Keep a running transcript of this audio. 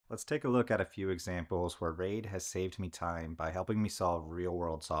Let's take a look at a few examples where RAID has saved me time by helping me solve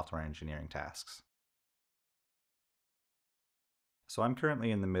real-world software engineering tasks. So I'm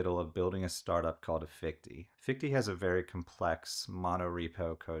currently in the middle of building a startup called Ficti. Ficti has a very complex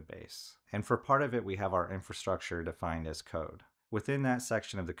monorepo code base. And for part of it, we have our infrastructure defined as code. Within that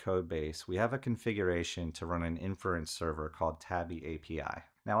section of the code base, we have a configuration to run an inference server called Tabby API.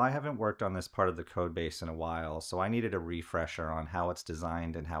 Now, I haven't worked on this part of the code base in a while, so I needed a refresher on how it's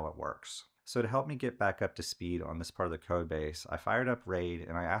designed and how it works. So to help me get back up to speed on this part of the code base, I fired up RAID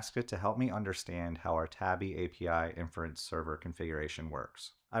and I asked it to help me understand how our Tabby API inference server configuration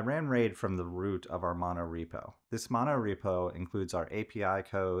works. I ran RAID from the root of our monorepo. This monorepo includes our API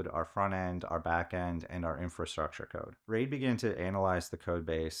code, our front end, our back end, and our infrastructure code. RAID began to analyze the code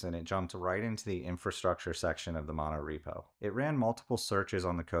base and it jumped right into the infrastructure section of the monorepo. It ran multiple searches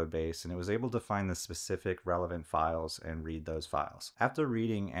on the code base and it was able to find the specific relevant files and read those files. After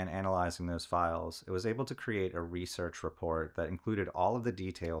reading and analyzing those files, it was able to create a research report that included all of the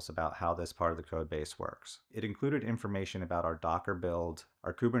details about how this part of the code base works. It included information about our Docker build,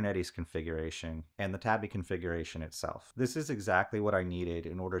 our Kubernetes configuration, and the Tabby configuration itself. This is exactly what I needed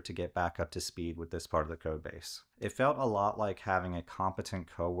in order to get back up to speed with this part of the code base. It felt a lot like having a competent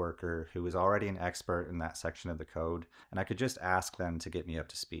coworker who was already an expert in that section of the code, and I could just ask them to get me up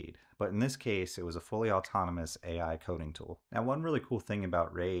to speed. But in this case, it was a fully autonomous AI coding tool. Now, one really cool thing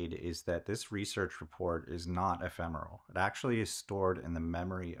about RAID is that this research report is not ephemeral. It actually is stored in the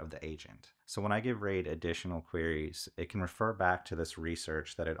memory of the agent. So when I give RAID additional queries, it can refer back to this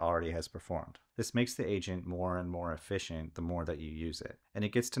research that it already has performed. This makes the agent more and more efficient the more that you use it. And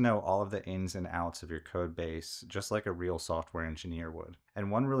it gets to know all of the ins and outs of your code base, just like a real software engineer would. And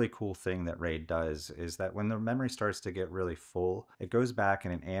one really cool thing that RAID does is that when the memory starts to get really full, it goes back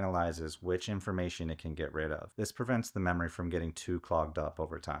and it analyzes which information it can get rid of. This prevents the memory from getting too clogged up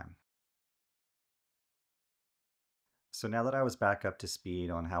over time. So now that I was back up to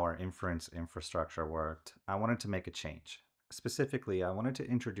speed on how our inference infrastructure worked, I wanted to make a change. Specifically, I wanted to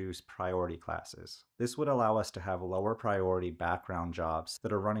introduce priority classes. This would allow us to have lower priority background jobs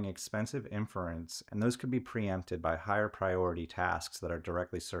that are running expensive inference, and those could be preempted by higher priority tasks that are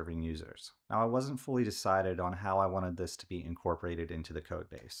directly serving users. Now, I wasn't fully decided on how I wanted this to be incorporated into the code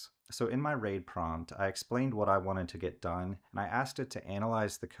base. So in my RAID prompt, I explained what I wanted to get done, and I asked it to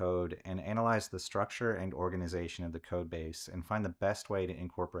analyze the code and analyze the structure and organization of the code base and find the best way to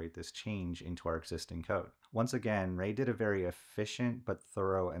incorporate this change into our existing code. Once again, RAID did a very efficient but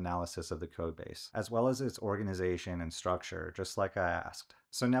thorough analysis of the code base, as well as its organization and structure, just like I asked.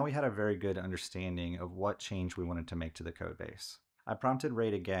 So now we had a very good understanding of what change we wanted to make to the code base. I prompted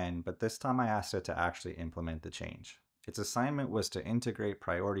RAID again, but this time I asked it to actually implement the change. Its assignment was to integrate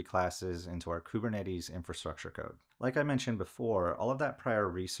priority classes into our Kubernetes infrastructure code. Like I mentioned before, all of that prior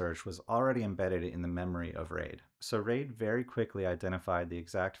research was already embedded in the memory of RAID. So RAID very quickly identified the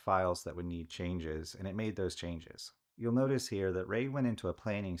exact files that would need changes, and it made those changes. You'll notice here that RAID went into a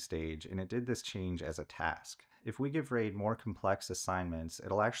planning stage, and it did this change as a task. If we give RAID more complex assignments,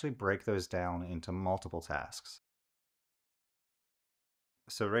 it'll actually break those down into multiple tasks.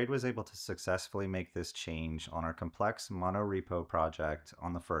 So RAID was able to successfully make this change on our complex monorepo project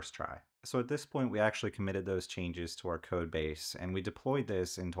on the first try. So at this point, we actually committed those changes to our code base, and we deployed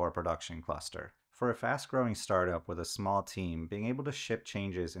this into our production cluster. For a fast-growing startup with a small team, being able to ship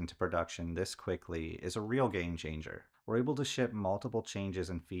changes into production this quickly is a real game changer. We're able to ship multiple changes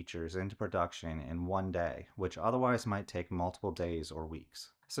and features into production in one day, which otherwise might take multiple days or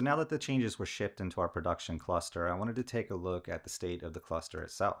weeks. So now that the changes were shipped into our production cluster, I wanted to take a look at the state of the cluster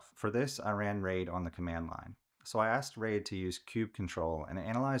itself. For this, I ran RAID on the command line. So I asked RAID to use kube control and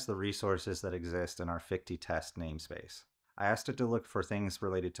analyze the resources that exist in our Ficti test namespace. I asked it to look for things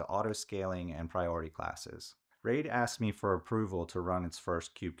related to auto-scaling and priority classes. RAID asked me for approval to run its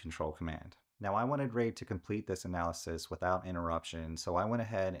first kube control command. Now I wanted RAID to complete this analysis without interruption, so I went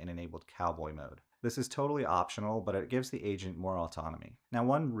ahead and enabled cowboy mode. This is totally optional, but it gives the agent more autonomy. Now,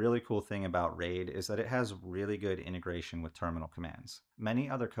 one really cool thing about RAID is that it has really good integration with terminal commands. Many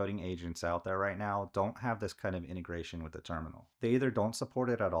other coding agents out there right now don't have this kind of integration with the terminal. They either don't support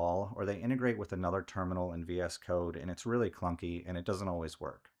it at all, or they integrate with another terminal in VS Code, and it's really clunky and it doesn't always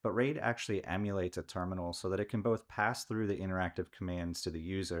work. But RAID actually emulates a terminal so that it can both pass through the interactive commands to the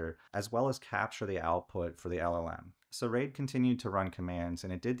user, as well as capture the output for the LLM. So RAID continued to run commands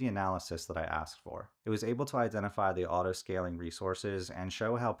and it did the analysis that I asked for. It was able to identify the auto-scaling resources and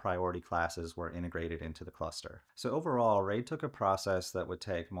show how priority classes were integrated into the cluster. So overall, RAID took a process that would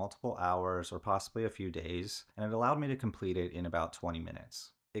take multiple hours or possibly a few days, and it allowed me to complete it in about 20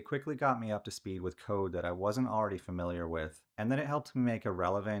 minutes. It quickly got me up to speed with code that I wasn't already familiar with, and then it helped me make a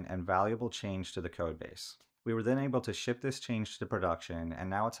relevant and valuable change to the code base. We were then able to ship this change to production, and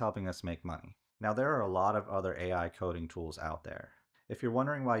now it's helping us make money. Now, there are a lot of other AI coding tools out there. If you're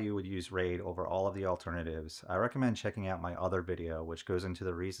wondering why you would use RA.Aid over all of the alternatives, I recommend checking out my other video, which goes into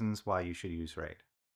the reasons why you should use RA.Aid.